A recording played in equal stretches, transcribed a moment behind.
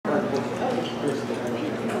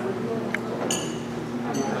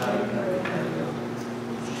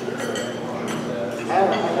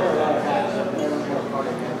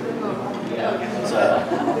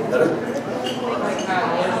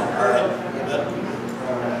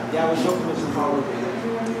I was looking at some photos.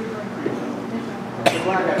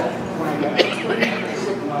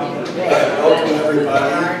 Welcome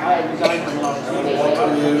everybody. I want to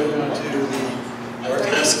welcome you to the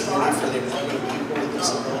Northeast Committee for the Employment of People with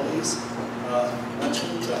Disabilities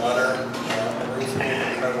luncheon to honor a room full of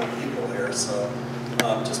incredible people here. So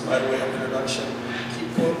just by way of introduction,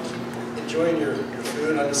 keep enjoying your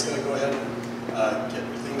food. I'm just going to go ahead and get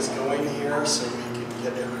things going here so we can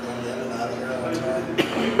get everyone in and out of here on time.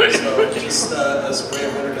 So just as a way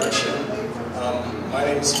of introduction, my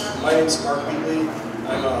name's Mark Wheatley.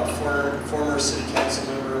 I'm a former city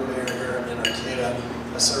council member, mayor here in Arcata.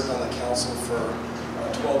 I served on the council for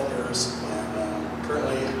 12 years, and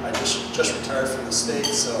currently I just retired from the state,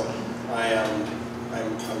 so I'm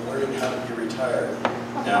learning how to be retired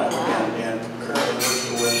now, and currently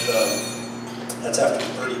working with. That's after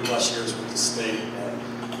 30 plus years with the state,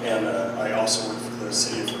 and I also work for the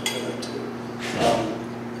city of Fortuna too.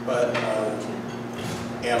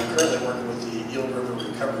 And I'm currently working with the Eel River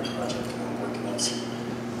Recovery Project, and I'm working on some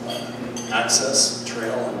access,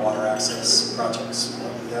 trail, and water access projects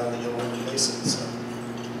down the Eel River Basin. So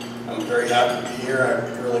I'm very happy to be here.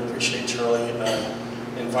 I really appreciate Charlie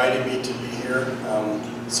inviting me to be here.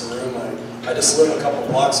 It's a room, I just live a couple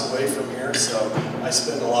blocks away from here, so I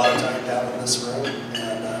spend a lot of time down in this room,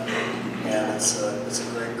 and it's a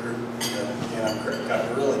great group, and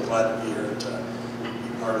I'm really glad to be here to be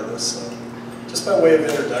part of this. So just by way of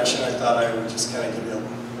introduction, I thought I would just kind of give you a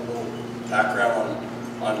little background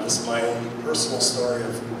on just my own personal story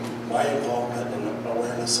of my involvement and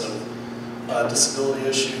awareness of disability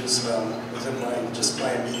issues within my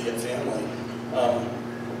immediate family.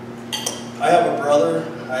 I have a brother.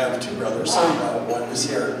 I have two brothers. One is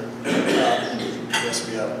here. Yes,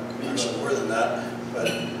 we have actually more than that. But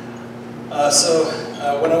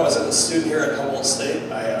when I was a student here at Humboldt State,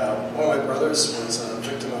 one of my brothers was a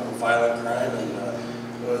victim of a violent crime and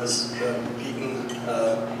was beaten.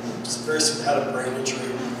 Had a brain injury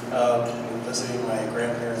when visiting my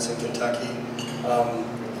grandparents in Kentucky.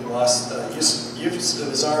 He lost use of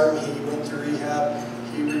his arm. He went through rehab.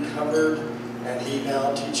 He recovered, and he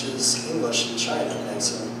now teaches English in China. And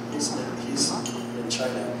so he's in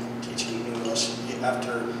China teaching English.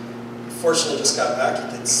 Fortunately just got back.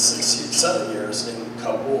 He did 7 years in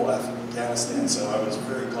Kabul, Afghanistan. So I was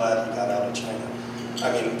very glad he got out of China.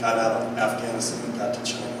 Got out of Afghanistan and got to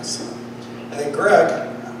China. So. And then Greg,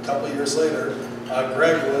 a couple of years later,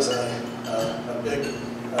 Greg was a big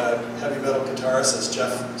heavy metal guitarist, as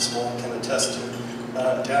Jeff Small can attest to,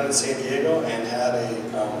 down in San Diego, and had a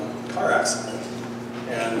car accident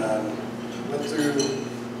and went through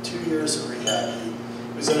 2 years of rehab. He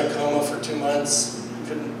was in a coma for 2 months. He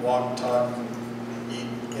couldn't walk, talk, eat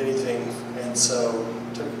anything, and so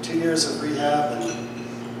took 2 years of rehab,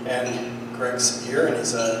 and Greg's here, and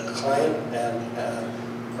he's a client and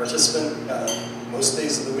participant most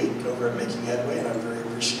days of the week over at Making Headway, and I'm very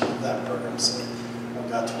appreciative of that program, so I've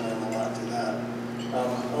got to learn a lot through that.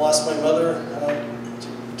 I lost my mother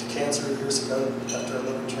to cancer years ago after a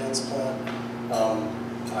liver transplant.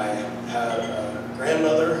 I had a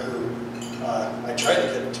grandmother who I tried to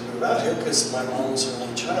get to move out here because my mom was her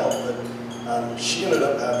only child, but she ended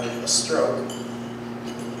up having a stroke.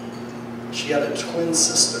 She had a twin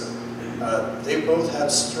sister. They both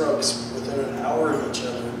had strokes within an hour of each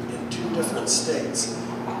other in 2 different states,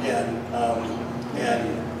 and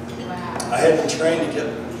I had been trying to get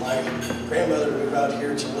my grandmother to move out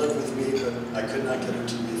here to live with me, but I could not get her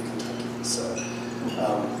to leave Kentucky. So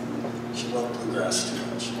she loved bluegrass too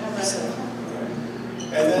much. So,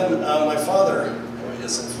 and then my father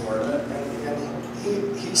is in Florida,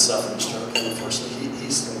 and he suffered a stroke, and unfortunately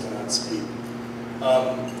he's still cannot speak.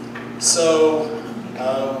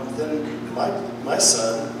 Then my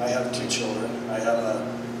son, I have 2 children. I have a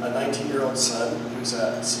 19-year-old son who's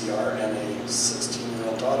at CR and a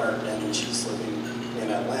 16-year-old daughter, and she's living in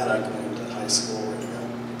Atlanta going to high school right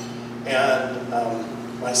now.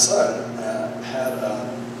 And my son had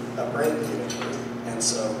a brain bleed at birth, and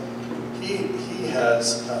so he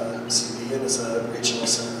has CP and is a regional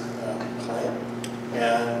center client,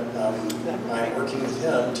 and I'm working with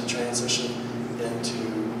him to transition into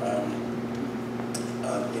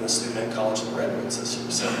being a student at College of Redwoods this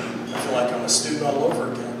year. So I feel like I'm a student all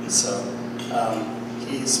over again. So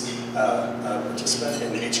he's a participant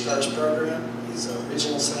in the HCARS program. He's a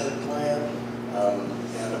regional center client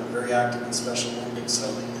and very active in Special Olympics.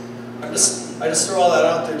 So I just throw all that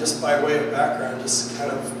out there just by way of background, just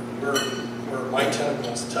kind of where my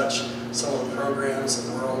tentacles touch some of the programs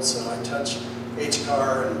in the world. So I touch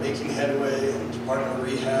HCAR and Making Headway and Department of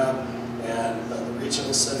Rehab and the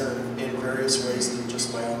Regional Center in various ways through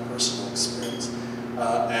just my own personal experience.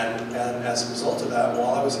 And as a result of that,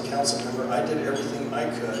 while I was a council member, I did everything I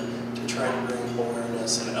could to try to bring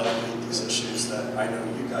awareness and elevate these issues that I know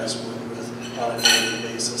you guys work with on a daily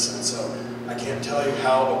basis. And so I can't tell you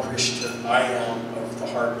how appreciative I am of the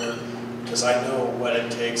hard work, because I know what it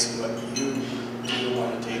takes and what you do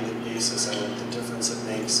on a daily basis and the difference it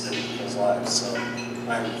makes in people's lives. So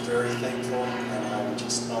I'm very thankful, and I'm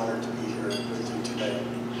just honored to be here with you today.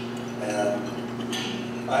 And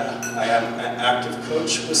I am an active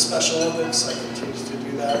coach with Special Olympics. I continue to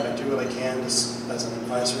do that. I do what I can as an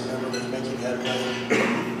advisory member with making headway.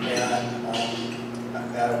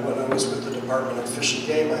 And when I was with the Department of Fish and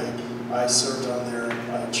Game, I served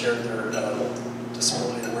on chaired their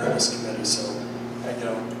Disability Awareness Committee. So,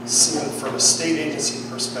 seeing from a state agency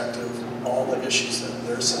perspective all the issues that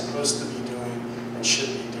they're supposed to be doing and should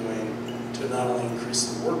be doing to not only increase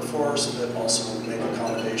the workforce, but also make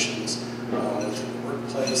accommodations within the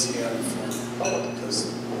workplace and for the public, because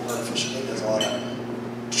Fish and Game has a lot of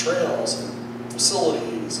trails and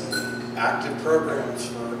facilities and active programs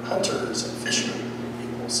for hunters and fishermen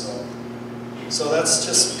people. So that's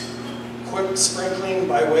just quick sprinkling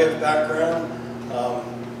by way of background.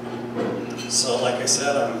 So like I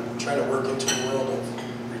said, I'm trying to work into the world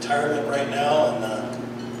of retirement right now, and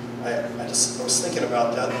I was thinking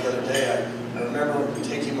about that the other day. I remember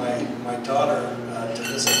taking my daughter to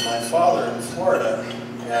visit my father in Florida,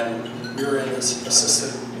 and we were in this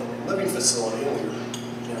assisted living facility, and we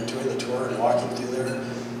were doing the tour and walking through there,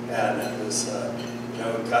 and it was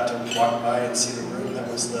got to walk by and see the room that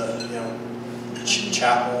was the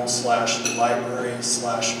chapel / library /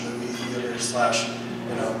 movie theater /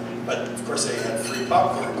 but of course they had free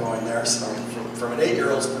popcorn going there, so from an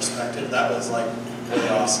 8-year-old's perspective, that was like really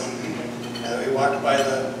awesome. And we walked by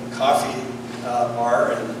the coffee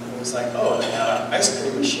bar, and it was like, oh, they had an ice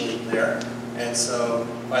cream machine there. And so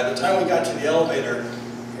by the time we got to the elevator,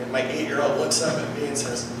 my 8-year-old looks up at me and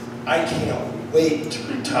says, I can't wait to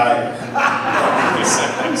retire.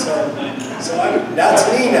 so that's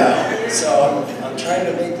me now. So I'm trying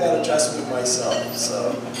to make that adjustment myself.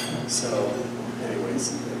 So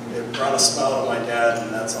anyways, it brought a smile to my dad,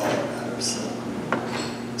 and that's all that matters.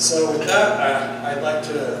 So with that, I'd like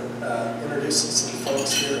to introduce some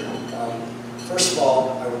folks here. First of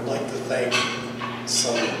all, I would like to thank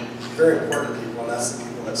some very important people, and that's the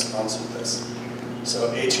people that sponsored this. So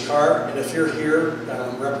HCAR, and if you're here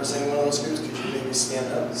representing one of those groups, could you maybe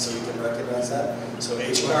stand up so you can recognize that? So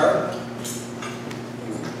HCAR,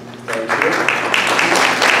 thank you.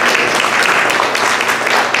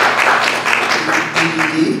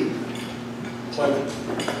 EPD, Employment,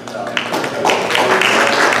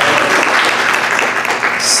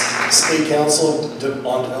 State Council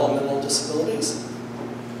on Developmental Disabilities,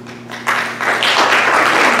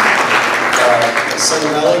 Sun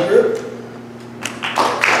Valley Group,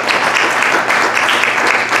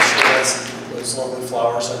 those lovely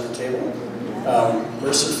flowers on your table.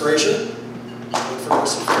 Mercer Fraser, look for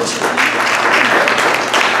Mercer Fraser.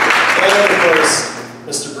 And of course,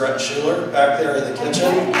 Mr. Brett Schuler back there in the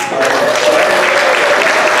kitchen.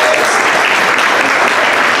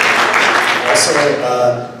 Also,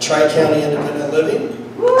 Tri-County Independent Living.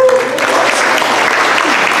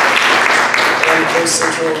 And Coast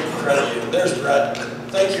Central Credit Union. There's Brett.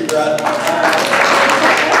 Thank you, Brett.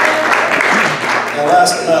 And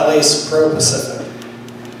last but not least, Pro Pacific.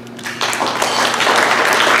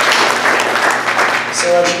 So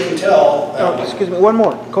as you can tell... excuse me, one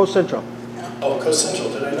more. Coast Central. Oh, Coast Central,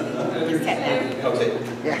 did I not? Okay.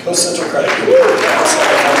 Yeah. Coast Central Credit Union.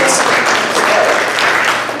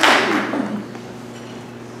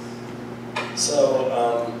 So,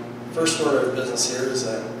 first order of business here is,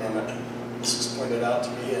 and this was pointed out to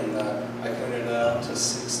me, and I pointed it out to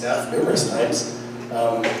staff numerous times,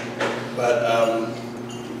 but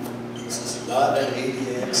this is not an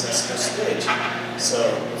ADA accessible stage. So,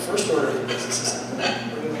 the first order of business is I'm going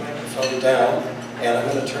to bring the microphone down, and I'm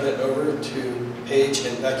going to turn it over to Paige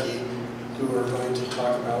and Becky, who are going to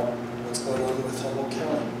talk about what's going on with Humboldt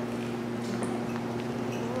County.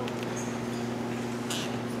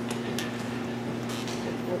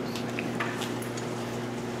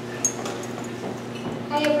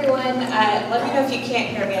 Hi everyone, let me know if you can't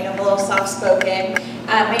hear me. I know I'm a little soft-spoken.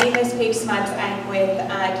 My name is Paige Smuts. I'm with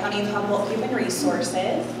County of Humboldt Human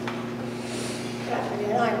Resources. Good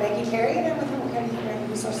afternoon, I'm Becky Perry, and I'm with Humboldt County Human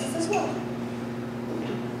Resources as well.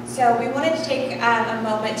 So we wanted to take a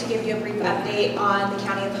moment to give you a brief update on the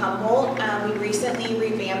County of Humboldt. We recently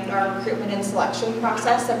revamped our recruitment and selection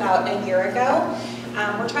process about a year ago.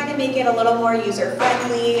 We're trying to make it a little more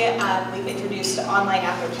user-friendly. We've introduced online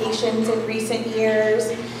applications in recent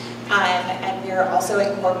years. And we're also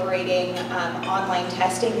incorporating online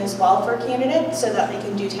testing as well for candidates so that they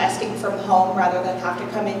can do testing from home rather than have to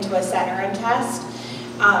come into a center and test.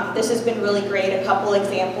 This has been really great. A couple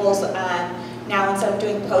examples. Now instead of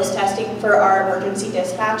doing post-testing for our emergency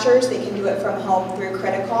dispatchers, they can do it from home through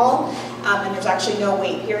Critical. And there's actually no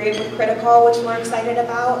wait period with Critical, which we're excited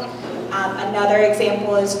about. Another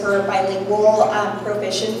example is for bilingual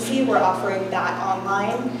proficiency. We're offering that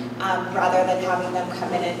online rather than having them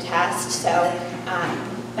come in and test. So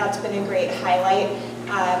that's been a great highlight.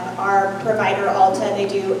 Our provider, Alta, they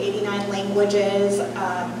do 89 languages.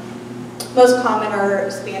 Most common are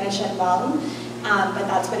Spanish and Hmong, but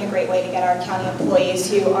that's been a great way to get our county employees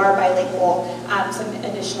who are bilingual some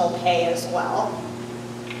additional pay as well.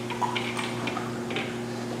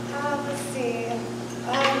 Let's see.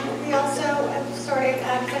 We also have started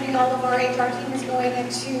sending all of our HR teams going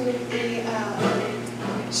into the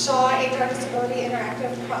Shaw HR Disability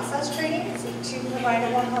Interactive Process trainings to provide a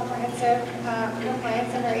more comprehensive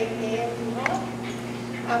compliance under APA and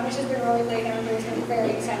FEMA, which has been really great. Everybody's been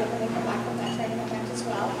very excited when they come back from that training event as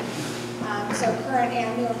well. So current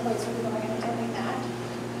and new employees will be going and attending that.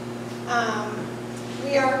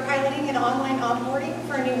 We are piloting an online onboarding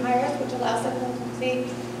for new hires, which allows them to complete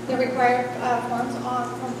the required forms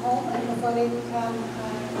from home and before they become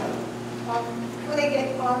before they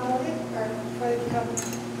get onboarded or before they become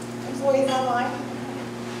employees online.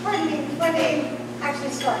 Pardon me, before they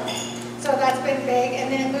actually start. So that's been big,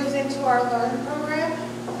 and then it moves into our Learn program,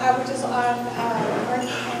 which is on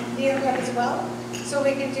the internet as well. So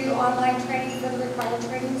we can do online training for the required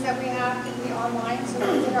trainings that we have to be online. So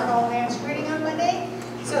we did our all hands training on Monday.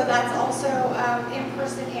 So that's also in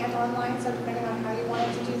person and online. So depending on how you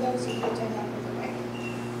wanted to do those, you can attend that either way.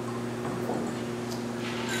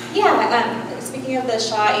 Yeah, speaking of the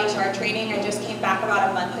Shaw HR training, I just came back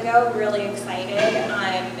about a month ago, really excited.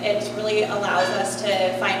 It really allows us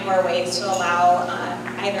to find more ways to allow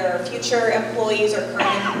either future employees or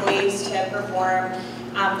current employees to perform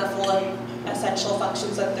the full essential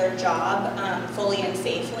functions of their job fully and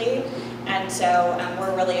safely. And so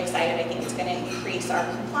we're really excited. I think it's going to increase our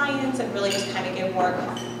compliance and really just kind of give more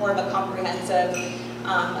of a comprehensive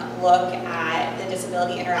look at the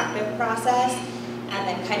disability interactive process. And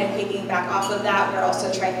then kind of piggyback off of that, we're also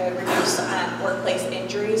trying to reduce workplace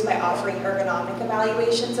injuries by offering ergonomic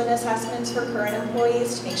evaluations and assessments for current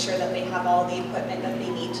employees to make sure that they have all the equipment that they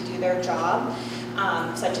need to do their job,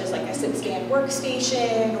 such as like a sit-stand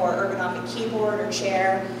workstation or ergonomic keyboard or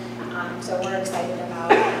chair. So we're excited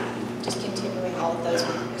about just continuing all of those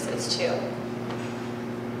practices too.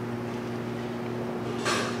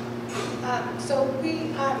 So we,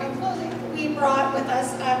 in closing, we brought with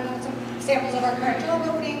us some samples of our current job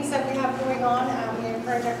openings that we have going on. We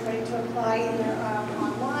encourage everybody to apply either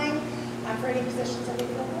online for any positions that they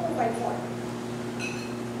feel qualified for.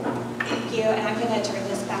 Thank you, and I'm going to turn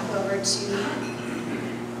this back over to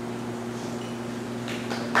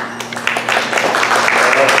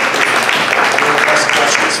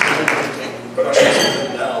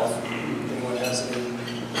questions now. If anyone has any?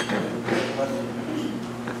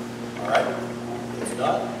 All right. If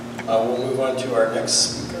not, we'll move on to our next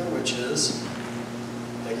speaker, which is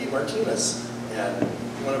Peggy Martinez. And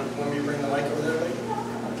you want me to bring the mic over there, Peggy? All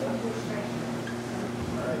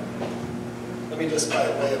right. Let me just, by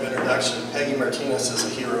way of introduction, Peggy Martinez is a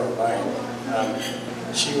hero of mine.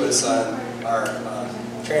 She was on our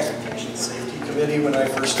Transportation Safety Committee when I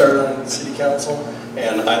first started on City Council,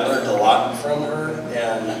 and I learned a lot from her,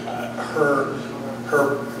 and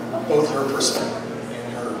both her perspective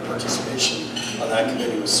and her participation on that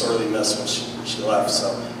committee was sorely missed when she left.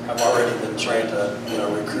 So I've already been trying to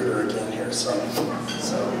recruit her again here. So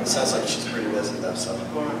it sounds like she's pretty busy though. So.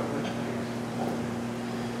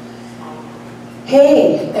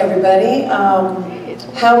 Hey everybody,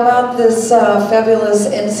 how about this fabulous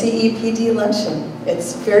NCEPD Luncheon?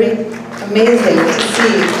 It's very amazing to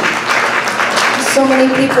see so many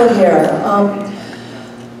people here.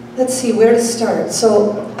 Let's see where to start.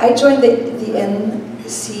 So I joined the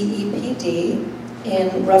NCEPD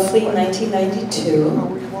in roughly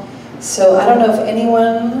 1992. So I don't know if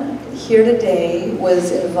anyone here today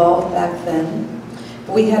was involved back then,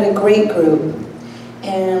 but we had a great group.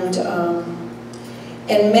 And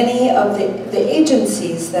many of the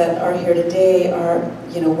agencies that are here today are,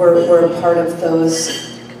 were a part of those,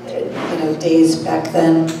 days back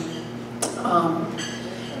then.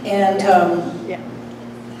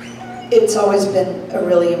 It's always been a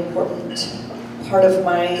really important part of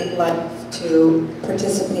my life to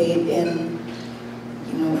participate in,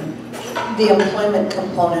 the employment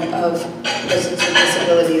component of persons with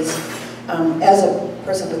disabilities as a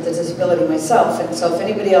person with a disability myself, and so if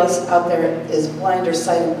anybody else out there is blind or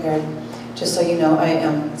sight impaired, just so you know, I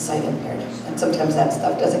am sight impaired, and sometimes that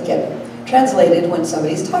stuff doesn't get translated when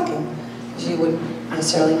somebody's talking, as you wouldn't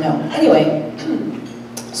necessarily know. Anyway,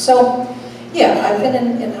 so yeah, I've been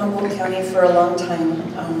in Humboldt County for a long time.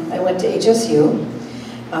 I went to HSU.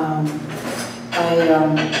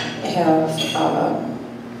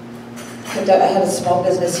 I had a small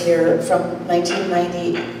business here from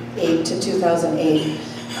 1998 to 2008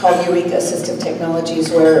 called Eureka Assistive Technologies,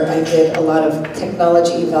 where I did a lot of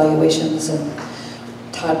technology evaluations and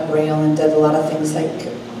taught Braille and did a lot of things like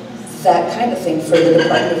that kind of thing for the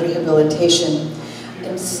Department of Rehabilitation.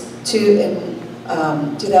 In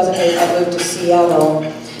 2008, I moved to Seattle,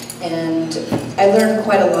 and I learned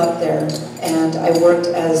quite a lot there. And I worked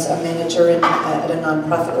as a manager at a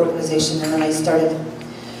nonprofit organization, and then I started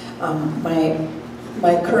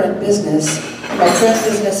my current business. My current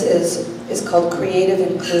business is called Creative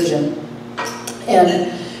Inclusion.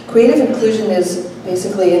 And Creative Inclusion is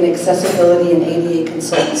basically an accessibility and ADA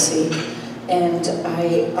consultancy. And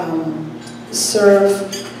I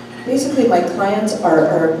serve, basically my clients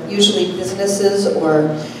are usually businesses or,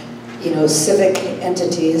 you know, civic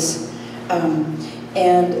entities.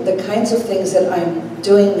 And the kinds of things that I'm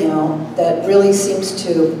doing now that really seems to,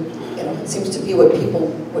 you know, it seems to be what people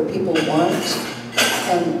want,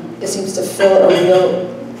 and it seems to fill a real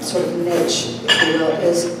sort of niche, if you will,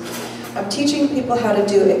 is I'm teaching people how to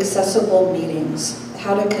do accessible meetings,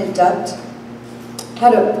 how to conduct,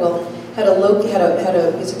 how to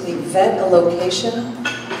basically vet a location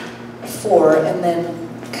for, and then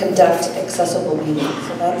conduct accessible meetings.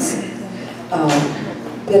 So that's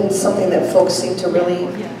been something that folks seem to really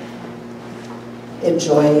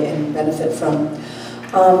enjoy and benefit from.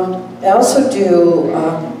 I also do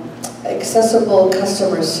accessible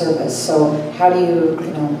customer service. So how do you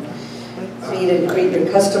meet and greet your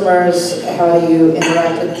customers? How do you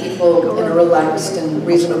interact with people in a relaxed and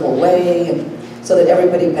reasonable way, and so that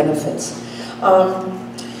everybody benefits?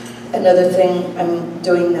 Another thing I'm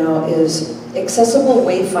doing now is accessible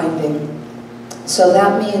wayfinding. So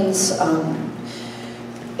that means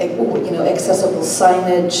accessible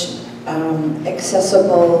signage,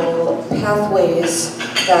 accessible pathways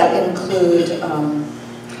that include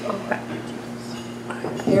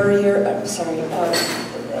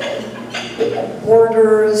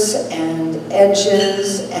borders and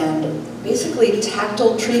edges and basically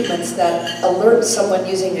tactile treatments that alert someone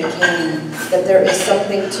using a cane that there is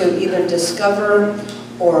something to either discover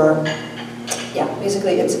or, yeah,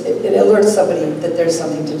 basically it alerts somebody that there's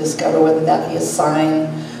something to discover, whether that be a sign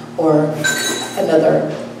or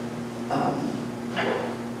another,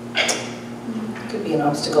 could be an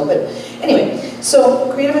obstacle, but anyway.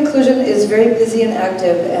 So Creative Inclusion is very busy and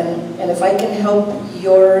active, and if I can help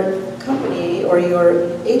your company or your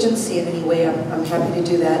agency in any way, I'm happy to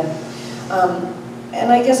do that.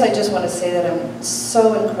 And I guess I just want to say that I'm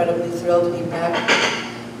so incredibly thrilled to be back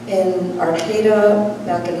in Arcata,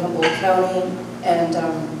 back in Humboldt County, and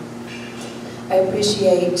I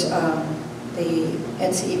appreciate the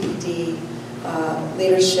NCEPD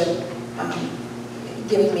leadership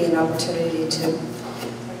giving me an opportunity to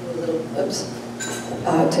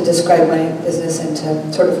describe my business and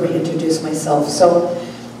to sort of reintroduce myself. So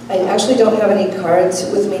I actually don't have any cards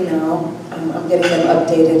with me now. I'm getting them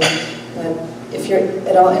updated. But if you're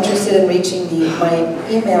at all interested in reaching me, my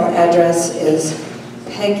email address is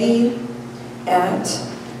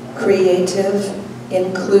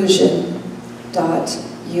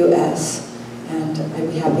peggy@creativeinclusion.us. And I'd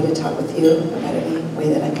be happy to talk with you about any way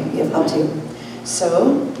that I can be of help to you.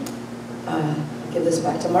 So, I'll give this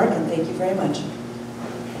back to Mark, and thank you very much.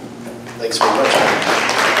 Thanks very much.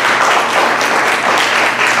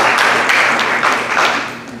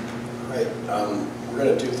 All right, we're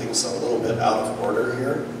going to do things a little bit out of order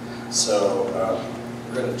here. So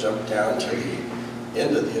we're going to jump down to the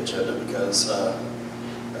end of the agenda because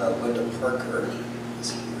Linda Parker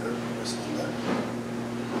is here. Where's Linda?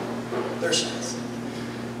 There she is.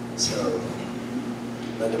 So,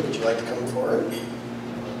 Linda, would you like to come forward?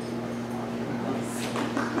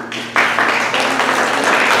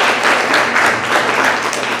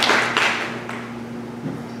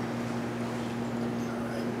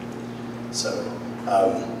 So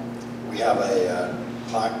we have a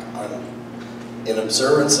talk on, in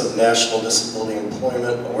observance of National Disability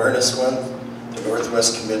Employment Awareness Month, the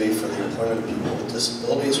Northwest Committee for the Employment of People with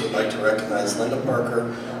Disabilities would like to recognize Linda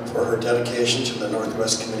Parker for her dedication to the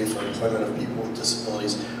Northwest Committee for Employment of People with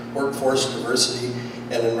Disabilities, workforce diversity,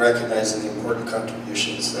 and in recognizing the important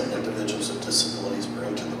contributions that individuals with disabilities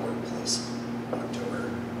bring to the workplace. October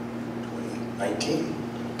 2019.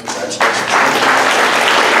 Congratulations.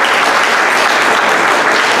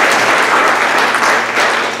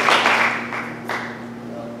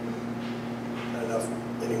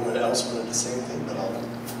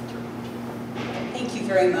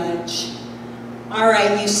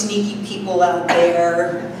 sneaky people out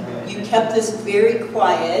there. You kept this very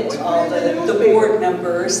quiet, all the board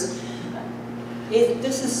members.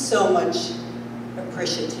 This is so much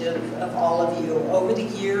appreciative of all of you. Over the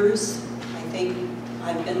years, I think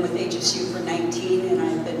I've been with HSU for 19 and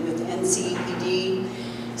I've been with NCEPD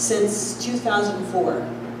since 2004.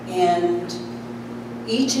 And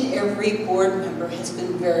each and every board member has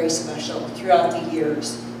been very special throughout the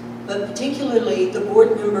years. But particularly the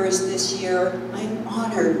board members this year, I'm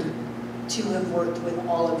honored to have worked with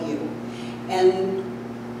all of you. And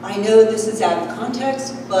I know this is out of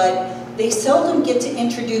context, but they seldom get to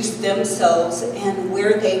introduce themselves and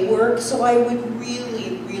where they work, so I would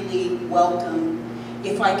really, really welcome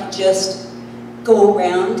if I could just go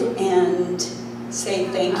around and say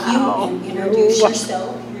thank you and introduce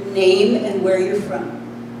yourself, your name, and where you're from.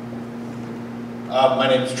 My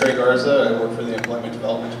name is Trey Garza. I work for the Employment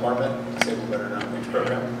Development Department, Disabled Veteran Outreach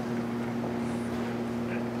Program.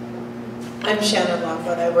 I'm Shannon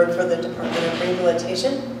Lockwood. I work for the Department of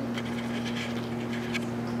Rehabilitation.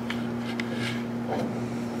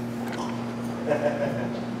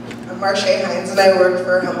 I'm Marcia Hines, and I work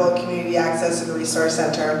for Humboldt Community Access and Resource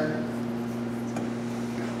Center.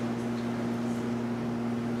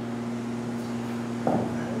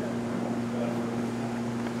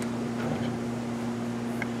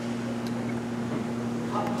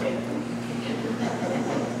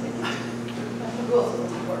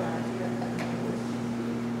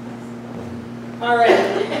 All right.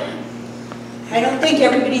 I don't think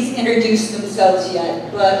everybody's introduced themselves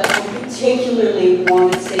yet, but I particularly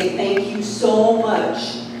want to say thank you so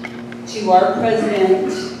much to our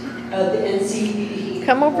president of the NCEPD.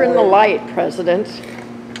 Come over in the light, President.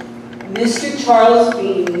 Mr. Charles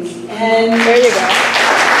Beans. And there you go.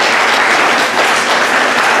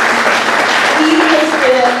 He has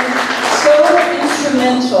been so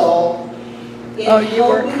instrumental in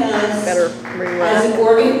helping us as an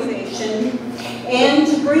organization and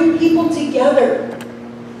to bring people together,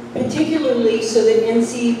 particularly so that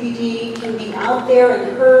NCEPD can be out there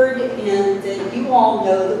and heard, and that you all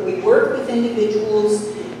know that we work with individuals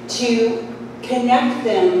to connect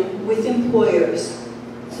them with employers.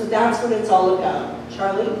 So that's what it's all about.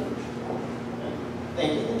 Charlie?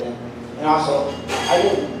 Thank you, Linda. And also,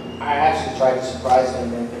 I actually tried to surprise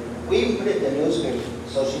Linda. We even put it in the newspaper,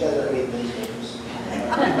 so she doesn't read newspapers.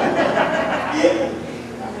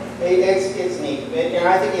 It's neat, and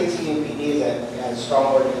I think NCEPD is a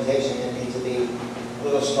strong organization that needs to be a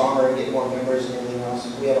little stronger and get more members and everything else.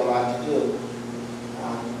 We have a lot to do.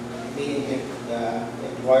 Meeting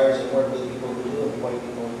employers and work with people who do employ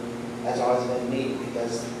people has always been neat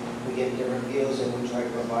because we get different views and we try to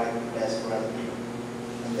provide the best for other people.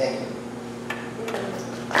 And thank you.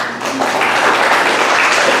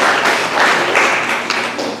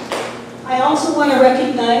 I also want to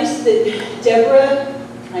recognize that Deborah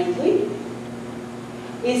Franklin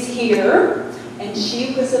is here, and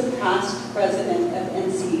she was a past president of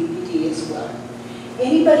NCEPD as well.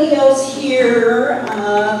 Anybody else here?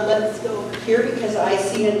 Let's go over here because I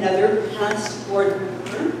see another past board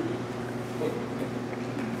member.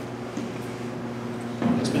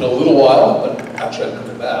 It's been a little while, but actually I'm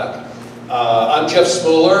coming back. I'm Jeff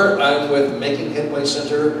Smoller. I'm with Making Headway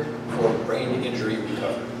Center for Brain Injury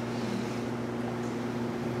Recovery.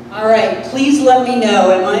 All right, please let me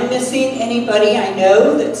know. Am I missing anybody? I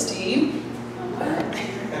know that Steve.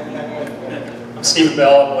 I'm Stephen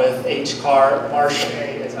Bell with HCAR.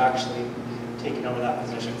 Marcia is actually taking over that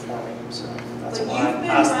position for me, so that's why I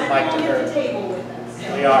passed the mic to her. Table with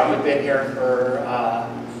us. We are. We've been here for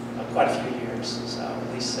quite a few years, so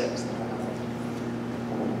at least 6.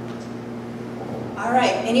 All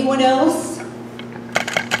right, anyone else?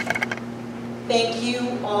 Thank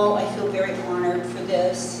you all. I feel very honored for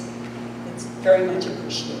this. It's very much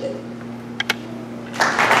appreciated.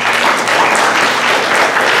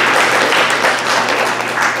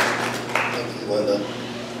 Thank you, Linda.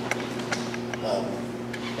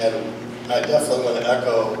 And I definitely want to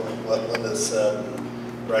echo what Linda said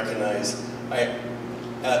and recognize.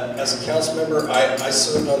 As a council member, I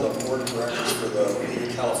served on the board of directors for the League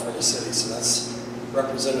of California Cities, so that's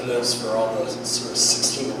representatives for all those sort of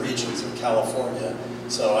 16 regions of California.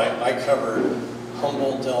 So I covered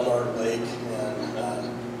Humboldt, Del Norte Lake,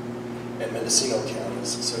 and Mendocino counties.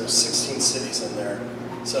 So there's 16 cities in there.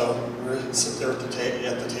 So we're sit there at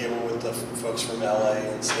the table with the folks from LA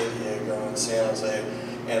and San Diego and San Jose,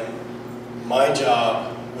 and my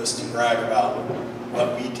job was to brag about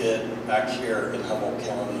what we did back here in Humboldt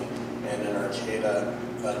County and in Arcata.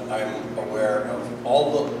 But I'm aware of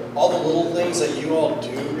all the little things that you all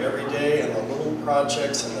do every day and the little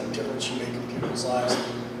projects and the difference you make in people's lives.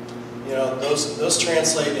 you know, those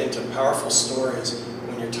translate into powerful stories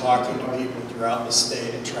when you're talking to people throughout the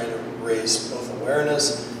state and trying to raise both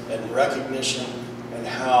awareness and recognition, and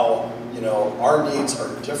how, you know, our needs are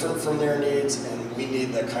different from their needs, and we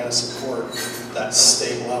need that kind of support, that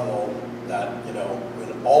state level, that, you know,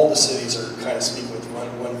 when all the cities are kind of speaking with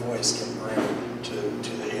one voice, can bring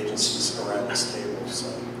to the agencies around this table.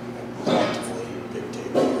 So, collectively, big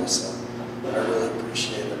table here. So, I really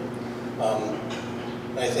appreciate it.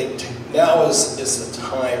 I think now is the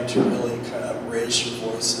time to really kind of raise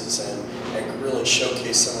your voices and really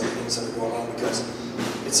showcase some of the things that are going on, because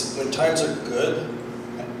it's when times are good,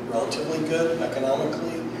 relatively good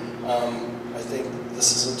economically, I think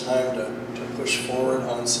this is a time to push forward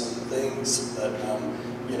on some things that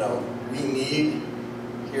you know, we need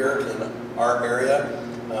here in our area.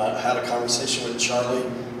 I had a conversation with Charlie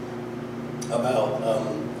about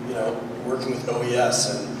you know, working with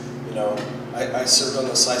OES, and you know, I served on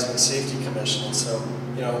the Seismic Safety Commission, and so,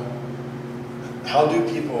 you know, how do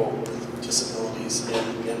people with disabilities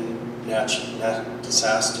in natural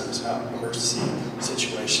disasters, emergency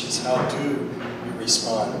situations, how do you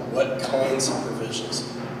respond? What kinds of provisions,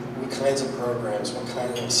 what kinds of programs, what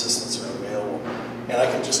kind of assistance are available? And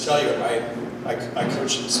I can just tell you, I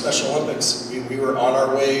coached the Special Olympics. We were on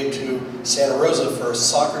our way to Santa Rosa for a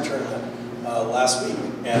soccer tournament last week,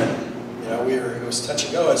 and you know, it was touch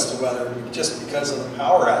and go as to whether, just because of the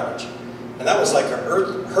power outage. And that was like a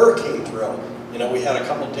hurricane drill. You know, we had a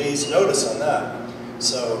couple days notice on that.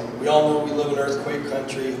 So we all know we live in earthquake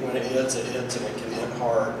country. When it hits, and it can hit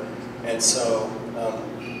hard. And so,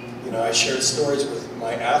 you know, I shared stories with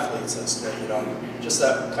my athletes as to, you know, just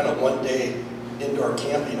that kind of one-day indoor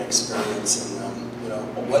camping experience, and you know,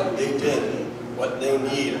 what they did and what they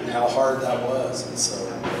need and how hard that was. And so,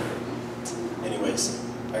 anyways,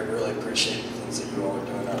 I really appreciate the things that you all are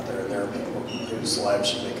doing out there, and there are people whose lives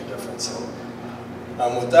should make a difference. So,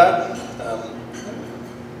 with that,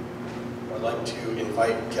 I'd like to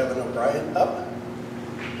invite Kevin O'Brien up.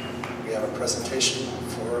 We have a presentation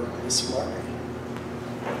for Ms. Margaret.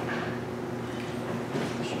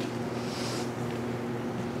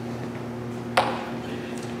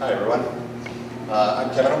 Hi, everyone. I'm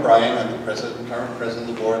Kevin O'Brien. I'm the current president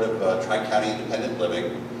of the board of Tri-County Independent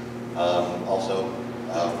Living. Also,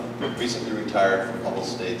 recently retired from Humboldt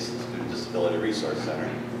State's Student Disability Resource Center.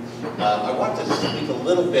 I wanted to speak a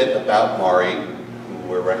little bit about Mari, who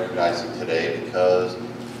we're recognizing today, because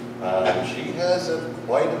she has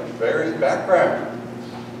quite a varied background.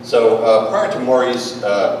 So prior to Mari's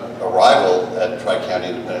arrival at Tri-County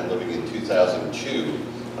Independent Living in 2002,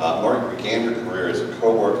 Mari began her career as a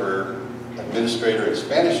co-worker, administrator, and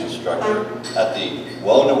Spanish instructor at the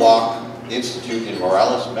Doenstreich Institute in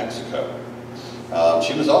Morales, Mexico.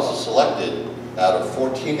 She was also selected out of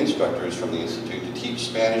 14 instructors from the Institute to teach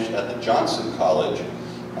Spanish at the Johnson College,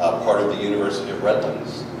 part of the University of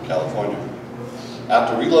Redlands, California.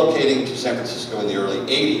 After relocating to San Francisco in the early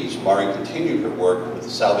 80s, Mari continued her work with the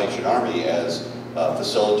Salvation Army as a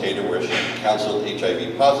facilitator, where she counseled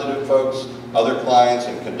HIV-positive folks, other clients,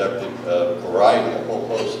 and conducted a whole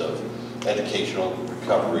host of educational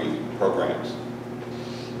recovery programs.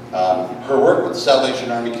 Her work with the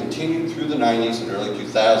Salvation Army continued through the 90s and early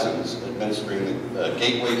 2000s, administering the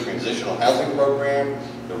Gateway Transitional Housing Program,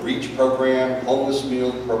 the REACH program, homeless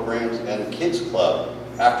meal programs, and Kids Club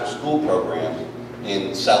after-school programs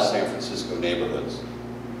in South San Francisco neighborhoods.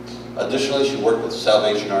 Additionally, she worked with the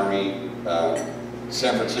Salvation Army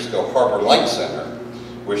San Francisco Harbor Light Center,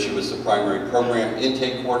 where she was the primary program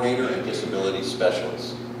intake coordinator and disability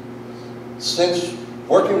specialist. Since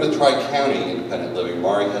working with Tri-County Independent Living,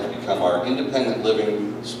 Mari has become our Independent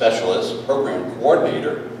Living Specialist, Program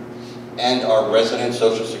Coordinator, and our Resident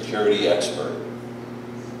Social Security Expert.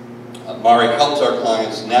 Mari helps our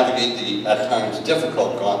clients navigate the, at times,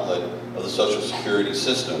 difficult gauntlet of the Social Security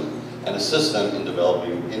system and assists them in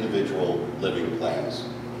developing individual living plans.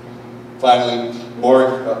 Finally,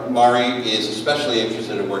 Mari is especially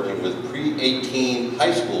interested in working with pre-18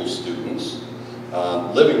 high school students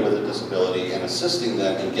living with a disability and assisting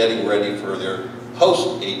them in getting ready for their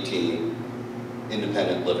post-18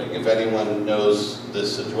 independent living. If anyone knows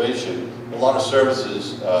this situation, a lot of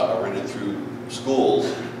services are rendered through schools,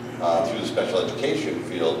 through the special education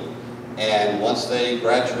field, and once they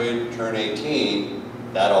graduate, turn 18,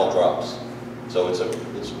 that all drops. So it's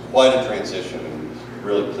quite a transition, and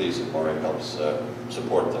really pleased that Mari helps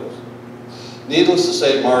support those. Needless to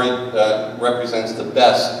say, Mari represents the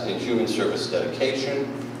best in human service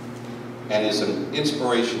dedication and is an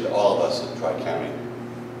inspiration to all of us at Tri-County.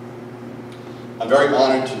 I'm very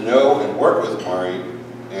honored to know and work with Mari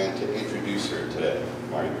and to introduce her today.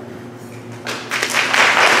 Mari.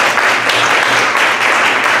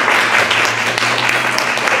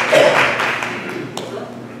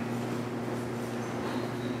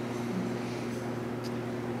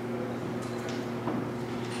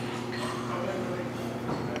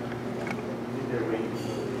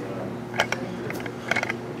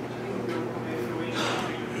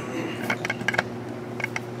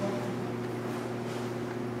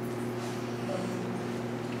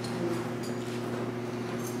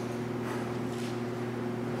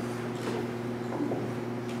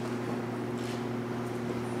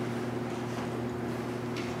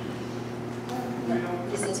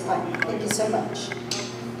 fine. Thank you so much.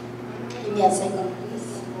 Give me a second,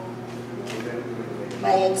 please.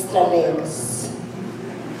 My extra legs.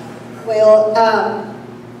 Well,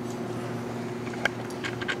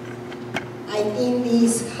 I think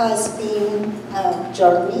this has been a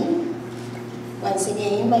journey. Once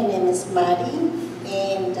again, my name is Mari,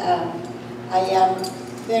 and I am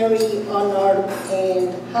very honored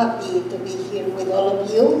and happy to be here with all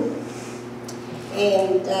of you.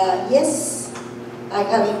 And yes, I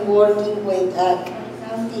have been working with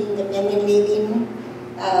County Independent Living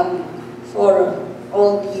for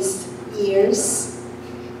all these years.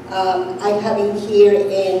 I have been here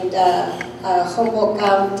in Humboldt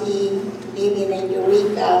County, living in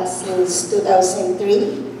Eureka since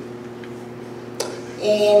 2003.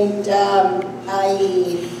 And I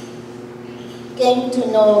came to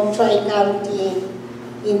know Tri-County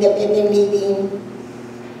Independent Living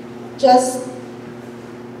just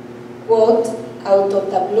quote out of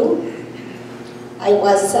the blue. I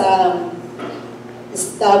was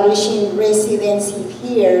establishing residency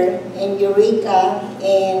here in Eureka,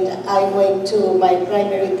 and I went to my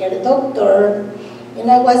primary care doctor, and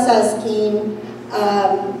I was asking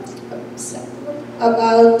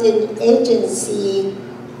about an agency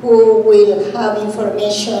who will have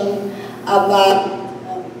information about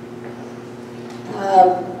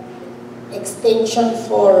extension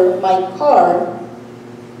for my car.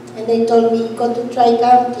 And they told me, go to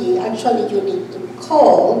Tri-County. Actually, you need to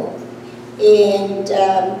call, and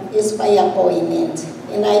it's by appointment.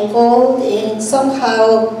 And I called, and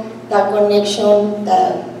somehow the connection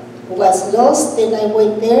was lost, and I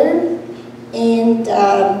went there, and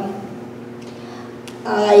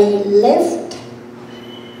I left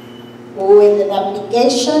with an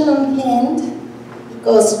application on hand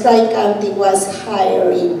because Tri-County was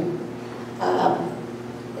hiring.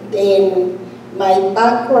 Then my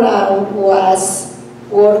background was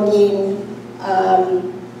working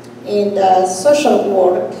in the social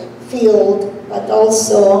work field, but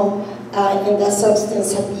also in the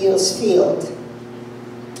substance abuse field.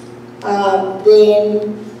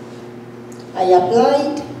 Then I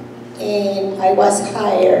applied, and I was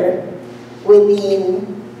hired within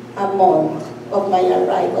a month of my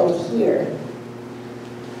arrival here.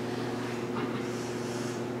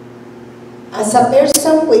 As a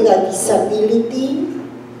person with a disability,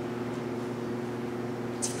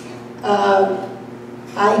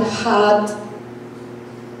 I had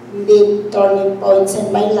big turning points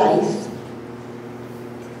in my life.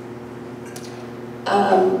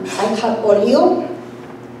 I had polio,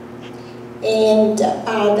 and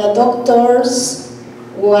the doctors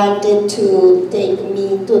wanted to take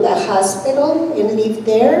me to the hospital and live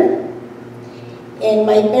there, and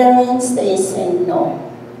my parents, they said no.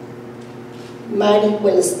 Mari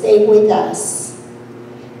will stay with us.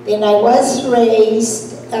 Then I was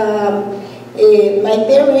raised, my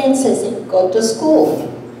parents said, go to school,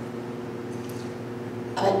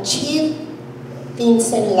 achieve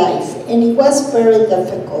things in life. And it was very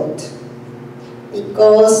difficult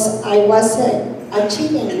because I wasn't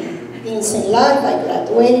achieving things in life. I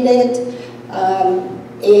graduated,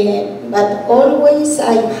 but always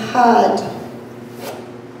I had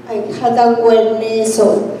awareness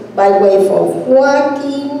of by way of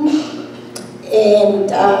walking,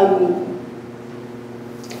 and I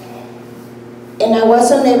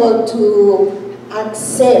wasn't able to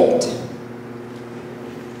accept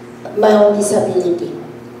my own disability.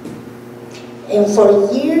 And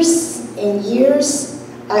for years and years,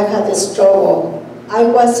 I had a struggle. I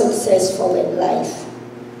was successful in life.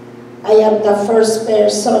 I am the first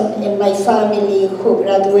person in my family who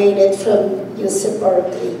graduated from UC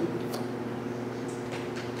Berkeley.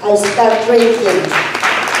 I started drinking.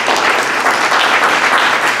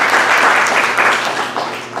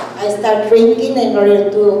 I started drinking in order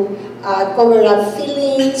to cover up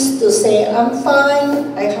feelings, to say I'm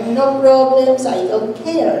fine, I have no problems, I don't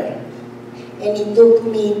care. And it took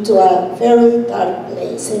me to a very dark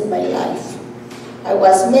place in my life. I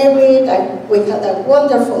was married, we had a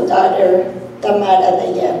wonderful daughter, Tamara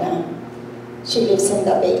Diana. She lives in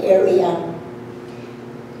the Bay Area.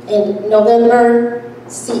 In November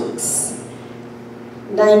 6,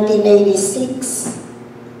 1986,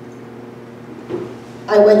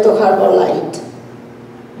 I went to Harbor Light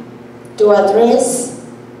to address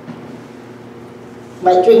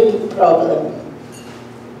my drinking problem.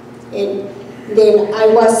 And then I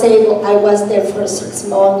was there for 6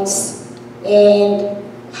 months, and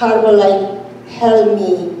Harbor Light helped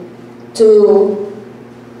me to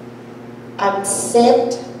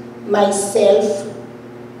accept myself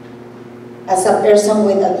as a person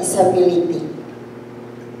with a disability.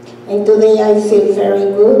 And today I feel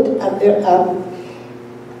very good.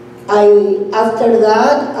 After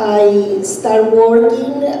that, I start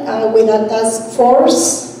working with a task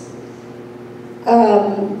force,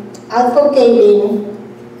 advocating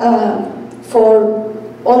for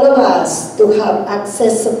all of us to have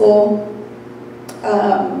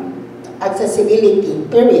accessibility,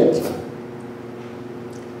 period.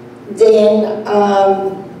 Then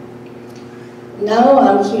now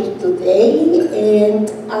I'm here today and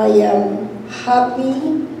I am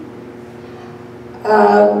happy.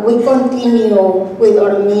 We continue with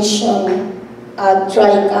our mission at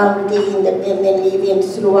Tri-County Independent Living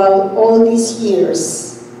throughout all these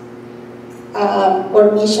years.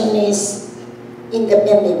 Our mission is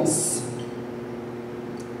independence.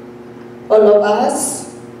 All of us,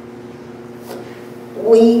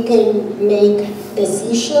 we can make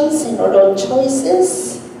decisions and our own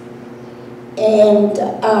choices, and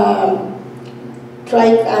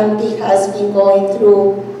Tri-County has been going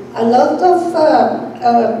through a lot of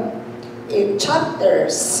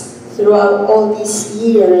chapters throughout all these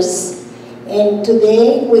years, and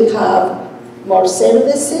today we have more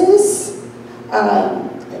services.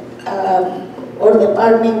 Our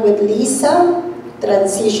department with Lisa,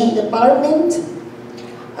 transition department,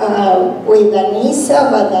 with Anissa,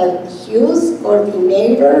 but youth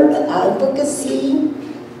coordinator, advocacy,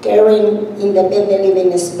 Karen, independent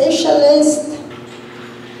living specialist,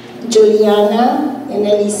 Juliana and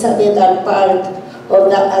Elizabeth are part of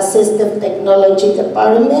the assistive technology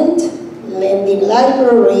department, lending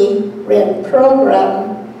library, REM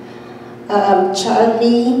program,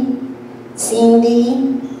 Charlie,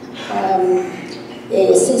 Cindy,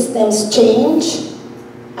 systems change,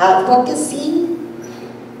 advocacy,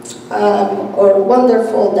 our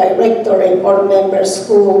wonderful director and board members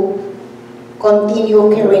who continue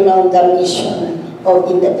carrying on the mission of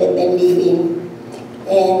independent living,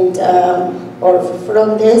 and our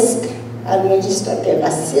front desk administrative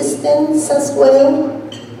assistants as well.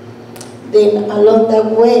 Then along the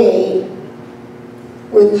way,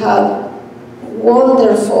 we have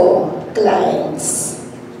wonderful clients.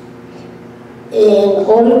 And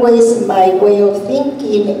always my way of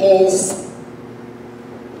thinking is,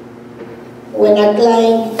 when a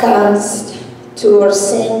client comes to our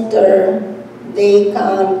center, they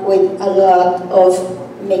come with a lot of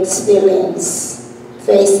mixed feelings,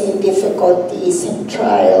 facing difficulties and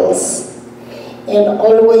trials. And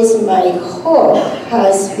always my hope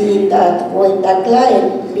has been that when the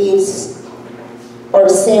client leaves our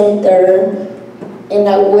center, in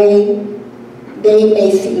a way, they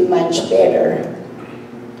may feel much better,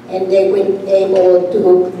 and they will be able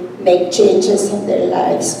to make changes in their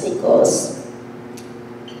lives because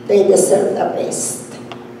they deserve the best.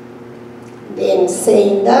 Then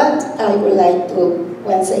saying that, I would like to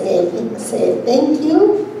once again say thank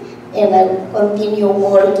you, and I will continue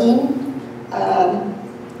working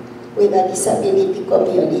with the disability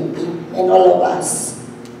community and all of us.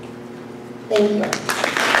 Thank you.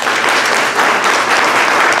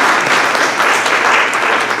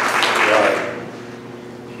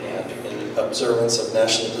 In observance of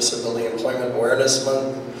National Disability Employment Awareness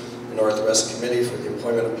Month, the Northwest Committee for the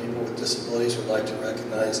Employment of People with Disabilities would like to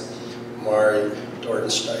recognize Mari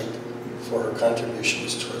Doenstreich for her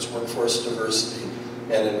contributions towards workforce diversity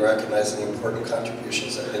and in recognizing the important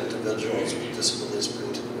contributions that individuals with disabilities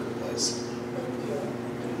bring to the workplace.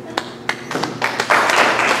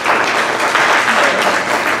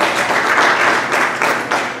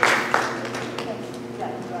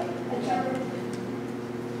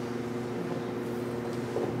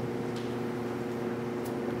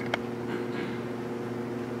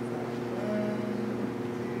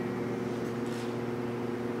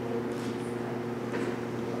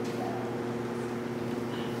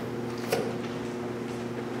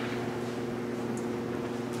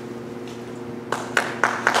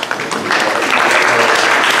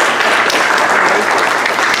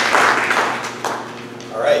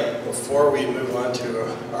 Before we move on to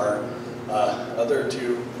our other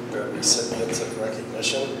two recipients of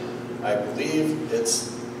recognition, I believe it's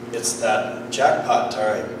that jackpot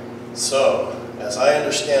time. So, as I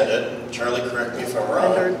understand it, Charlie, correct me if I'm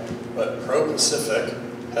wrong, but Pro Pacific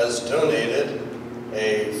has donated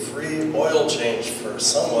a free oil change for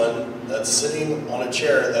someone that's sitting on a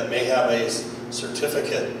chair that may have a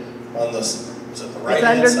certificate on this. Is it the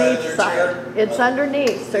right-hand side of their chair? It's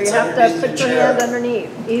underneath, so you have to put your hand underneath.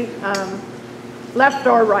 Left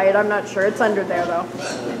or right, I'm not sure. It's under there, though.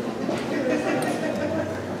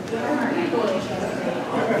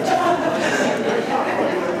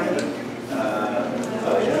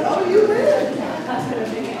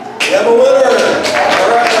 We have a winner! All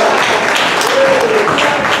right.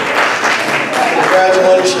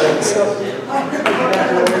 Congratulations.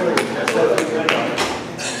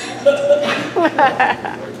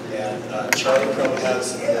 And Charlie probably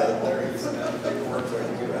has their paperwork for you.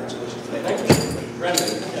 Congratulations. Thank you. Brendan.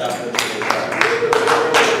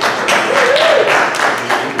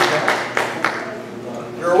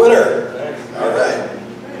 You're a winner. All right.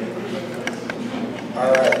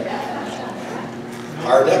 All right.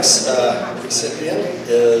 Our next recipient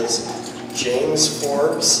is James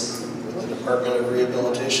Forbes with the Department of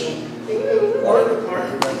Rehabilitation.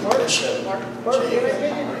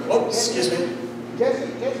 Oh, excuse me.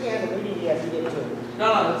 Jesse has a meeting he has to get to. No,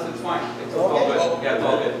 it's fine. It's all good. Yeah, it's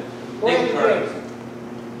all good. Go ahead, James.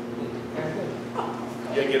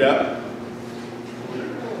 You get up?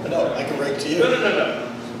 No, I can break to you. No.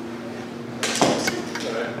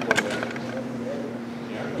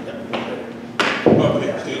 Oh,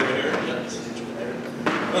 okay, stay here. I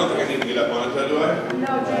don't think I need to get up on it, do I?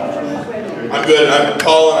 No, James. I'm good. I'm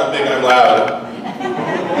tall and I'm big and I'm loud.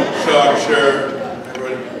 So I'm sure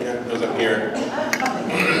everyone knows I'm here.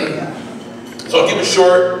 So I'll keep it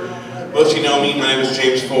short. Most of you know me. My name is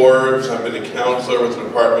James Forbes. I've been a counselor with the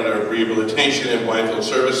Department of Rehabilitation and Blindfield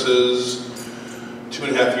Services.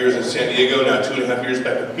 2.5 years in San Diego, now 2.5 years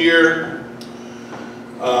back up here.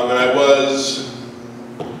 And I was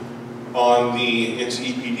on the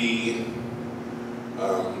NCEPD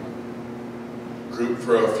group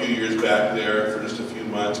for a few years back there for just a few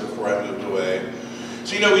months before I moved away.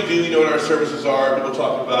 So you know we do, you know what our services are, people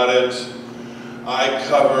talk about it. I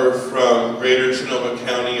cover from greater Sonoma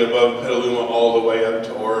County above Petaluma all the way up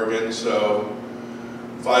to Oregon, so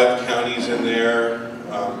 5 counties in there,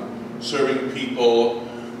 serving people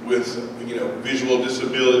with visual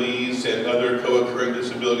disabilities and other co-occurring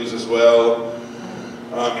disabilities as well.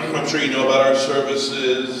 I'm sure you know about our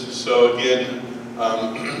services, so again,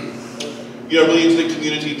 really into the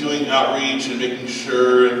community doing outreach and making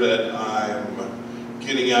sure that I'm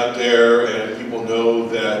getting out there and people know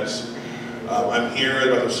that I'm hearing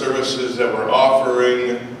about the services that we're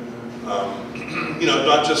offering,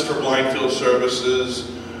 not just for Blindfield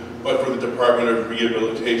Services, but for the Department of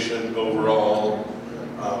Rehabilitation overall.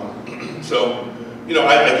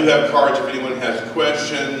 I do have cards if anyone has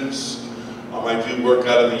questions. I do work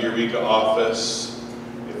out of the Eureka office.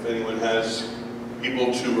 If anyone has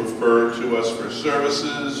people to refer to us for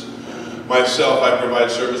services. Myself, I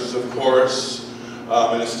provide services, of course,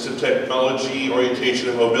 in assistive technology, orientation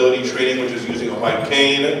and mobility training, which is using a white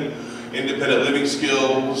cane, independent living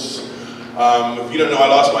skills. If you don't know, I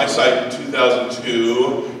lost my sight in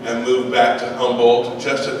 2002 and moved back to Humboldt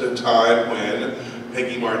just at the time when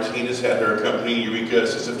Peggy Martinez had her company, Eureka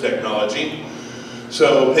Assistive Technology.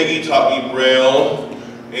 So Peggy taught me Braille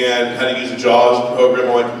and how to use a JAWS program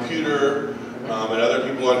on my computer, and other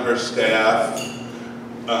people on her staff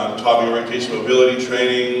taught me orientation mobility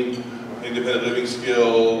training, independent living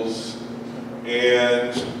skills,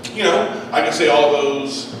 and I can say all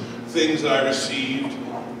those things that I received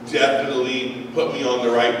definitely put me on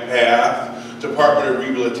the right path. Department of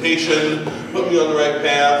Rehabilitation put me on the right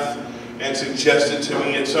path and suggested to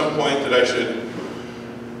me at some point that I should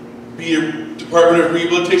be a Department of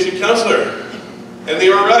Rehabilitation counselor. And they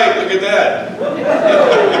were right, look at that.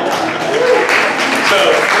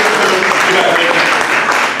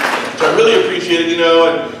 So I really appreciate it,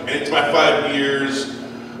 and it's my 5 years.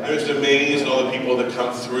 I'm just amazed at all the people that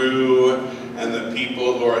come through and the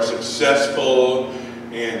people who are successful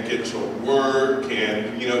and get to work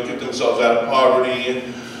and get themselves out of poverty.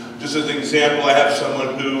 Just as an example, I have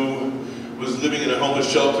someone who was living in a homeless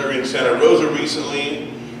shelter in Santa Rosa recently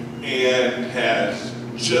and has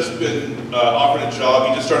just been offered a job.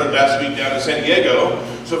 He just started last week down in San Diego.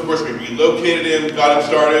 So of course we relocated him, got him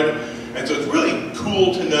started. And so it's really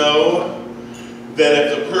cool to know that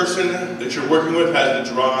if the person that you're working with has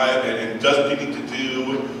the drive and does what they need to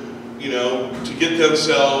do, to get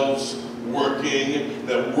themselves working,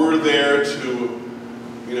 that we're there to,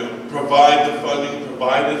 provide the funding,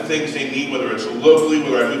 provide the things they need, whether it's locally,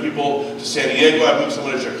 whether I move people to San Diego, I moved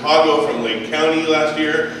someone to Chicago from Lake County last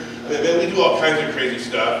year. We do all kinds of crazy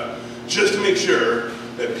stuff just to make sure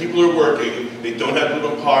that people are working, they don't have to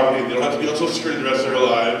live in poverty, they don't have to be on Social Security the rest of their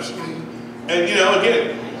lives. And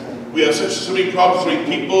again, we have so many problems, so many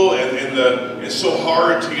people, and it's so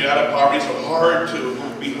hard to get out of poverty, so hard to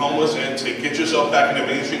be homeless and to get yourself back into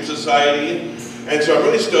mainstream society. And so I'm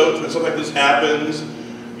really stoked when something like this happens.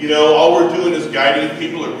 All we're doing is guiding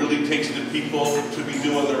people. It really takes the people to be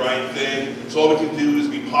doing the right thing. So all we can do is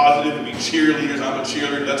be positive and be cheerleaders. I'm a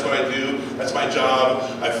cheerleader, that's what I do. That's my job.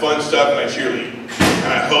 I fund stuff and I cheerlead.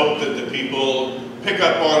 And I hope that the people pick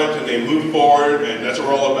up on it and they move forward, and that's what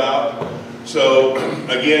we're all about. So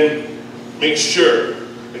again, make sure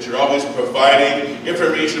that you're always providing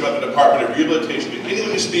information about the Department of Rehabilitation to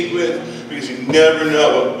anyone you speak with, because you never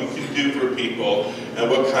know what we can do for people and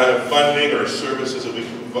what kind of funding or services that we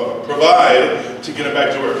can provide to get them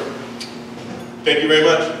back to work. Thank you very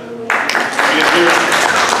much. There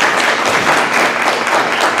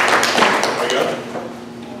you go.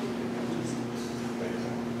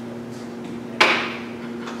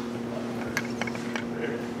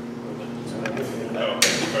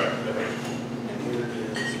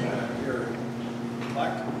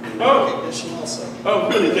 Oh,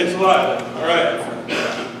 really? Thanks a lot. All right.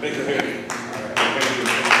 Thanks for hearing me.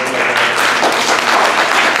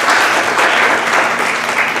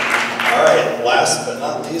 All right, last but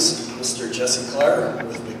not least, Mr. Jesse Klair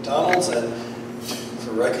with McDonald's, and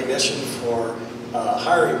for recognition for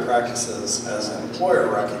hiring practices as an employer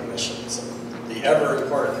recognition, so the ever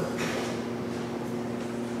important.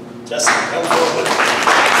 Jesse, come forward.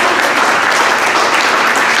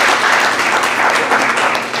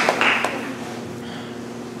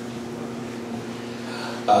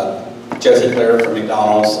 Jesse Klair from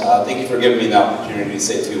McDonald's. Thank you for giving me the opportunity to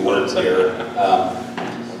say a few words here.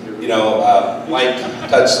 Mike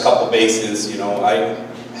touched a couple bases. I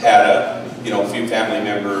had a few family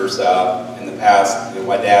members in the past.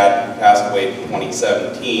 My dad passed away in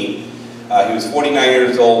 2017. He was 49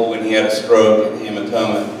 years old when he had a stroke and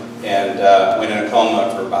hematoma, and went in a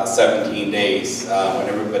coma for about 17 days when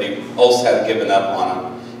everybody else had given up on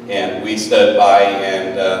him. And we stood by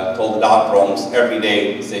and told the doctor almost every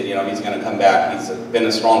day, we said, he's going to come back. He's been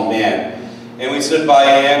a strong man. And we stood by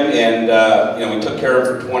him, and we took care of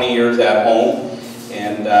him for 20 years at home.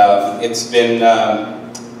 And it's been,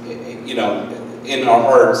 in our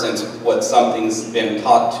hearts, since something's been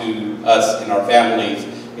taught to us in our families.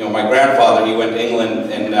 My grandfather, he went to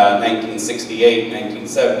England in 1968,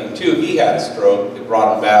 1972. He had a stroke. It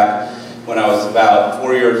brought him back when I was about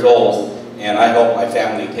 4 years old. And I helped my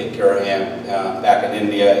family take care of him back in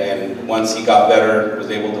India. And once he got better, was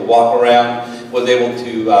able to walk around, was able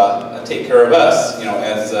to take care of us,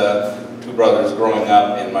 as two brothers growing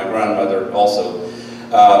up, and my grandmother also.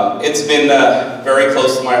 It's been very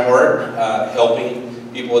close to my heart, helping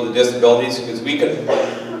people with disabilities, because we could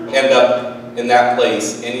end up in that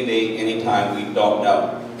place any day, any time, we don't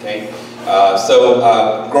know. Okay?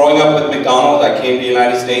 Growing up with McDonald's, I came to the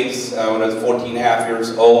United States when I was 14 and a half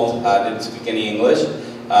years old. I didn't speak any English.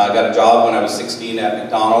 I got a job when I was 16 at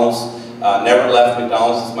McDonald's. Never left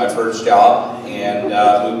McDonald's. It's my first job, and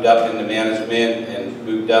moved up into management and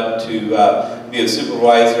moved up to be a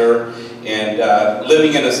supervisor. And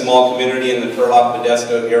living in a small community in the Turlock,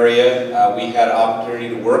 Modesto area, we had an opportunity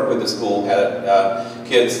to work with the school, had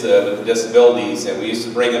kids with disabilities, and we used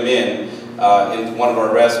to bring them into one of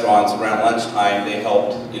our restaurants around lunchtime. They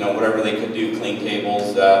helped, whatever they could do, clean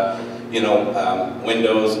tables,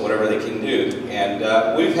 windows, whatever they can do. And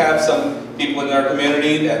we've had some people in our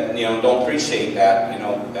community that, don't appreciate that,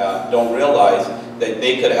 don't realize that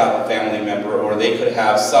they could have a family member, or they could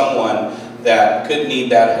have someone that could need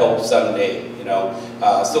that help someday,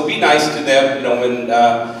 So be nice to them, when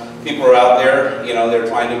people are out there, they're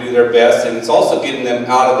trying to do their best, and it's also getting them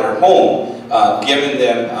out of their home, giving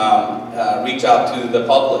them, reach out to the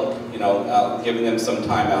public, giving them some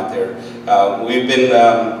time out there. We've been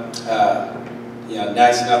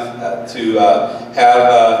nice enough to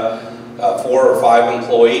have 4 or 5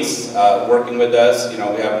 employees working with us. We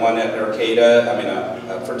have one at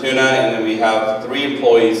Fortuna, and then we have 3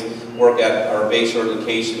 employees work at our Bayshore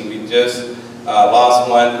location. We just lost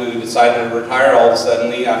one who decided to retire all of a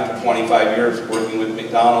sudden after 25 years working with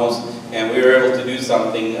McDonald's, and we were able to do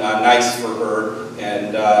something nice for her.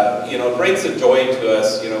 And it brings a joy to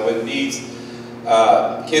us, when these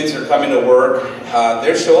kids are coming to work,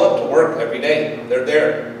 they show up to work every day. They're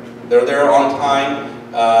there on time.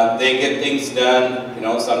 They get things done.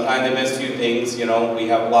 Sometimes they miss a few things. We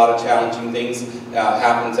have a lot of challenging things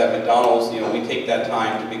happens at McDonald's. We take that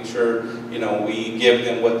time to make sure we give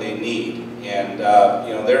them what they need, and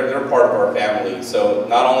they're part of our family. So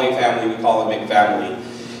not only family, we call them McFamily.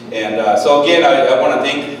 And so again, I want to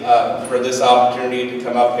thank for this opportunity to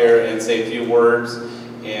come up here and say a few words,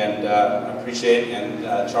 and I appreciate it.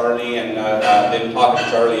 And Charlie, and I've been talking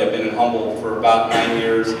to Charlie. I've been in Humboldt for about 9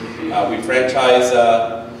 years. We franchise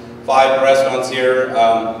 5 restaurants here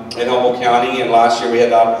in Humboldt County, and last year we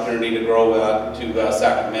had the opportunity to grow to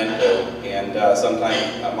Sacramento. And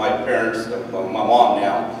sometimes my parents, my mom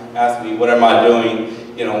now, asked me, what am I doing,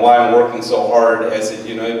 why I'm working so hard. I said,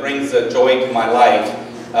 it brings a joy to my life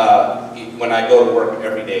when I go to work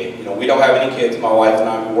every day. We don't have any kids, my wife and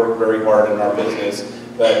I, we work very hard in our business,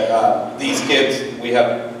 but these kids, we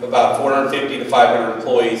have about 450 to 500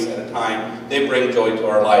 employees at a time, they bring joy to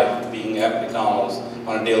our life, being at McDonald's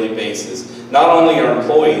on a daily basis. Not only our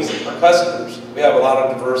employees, our customers. We have a lot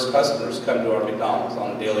of diverse customers come to our McDonald's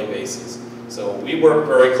on a daily basis. So we work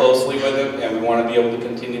very closely with them, and we want to be able to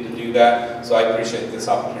continue to do that. So I appreciate this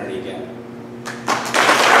opportunity again.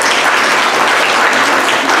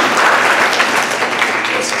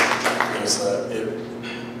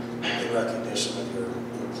 In recognition of your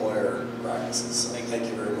employer practices. So thank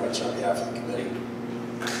you very much on behalf of the committee.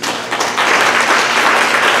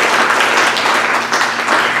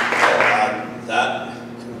 That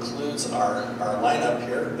concludes our lineup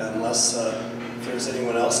here, unless if there's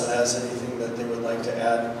anyone else that has anything that they would like to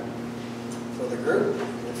add for the group.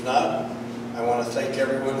 If not, I want to thank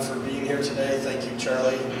everyone for being here today. Thank you,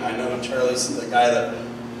 Charlie. I know Charlie's the guy that,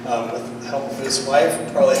 with the help of his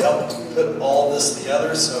wife, probably helped put all this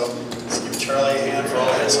together, so let's give Charlie a hand for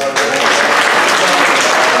all his hard work.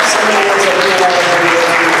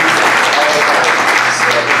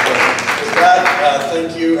 So, with that,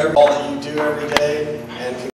 thank you for all that you do every day.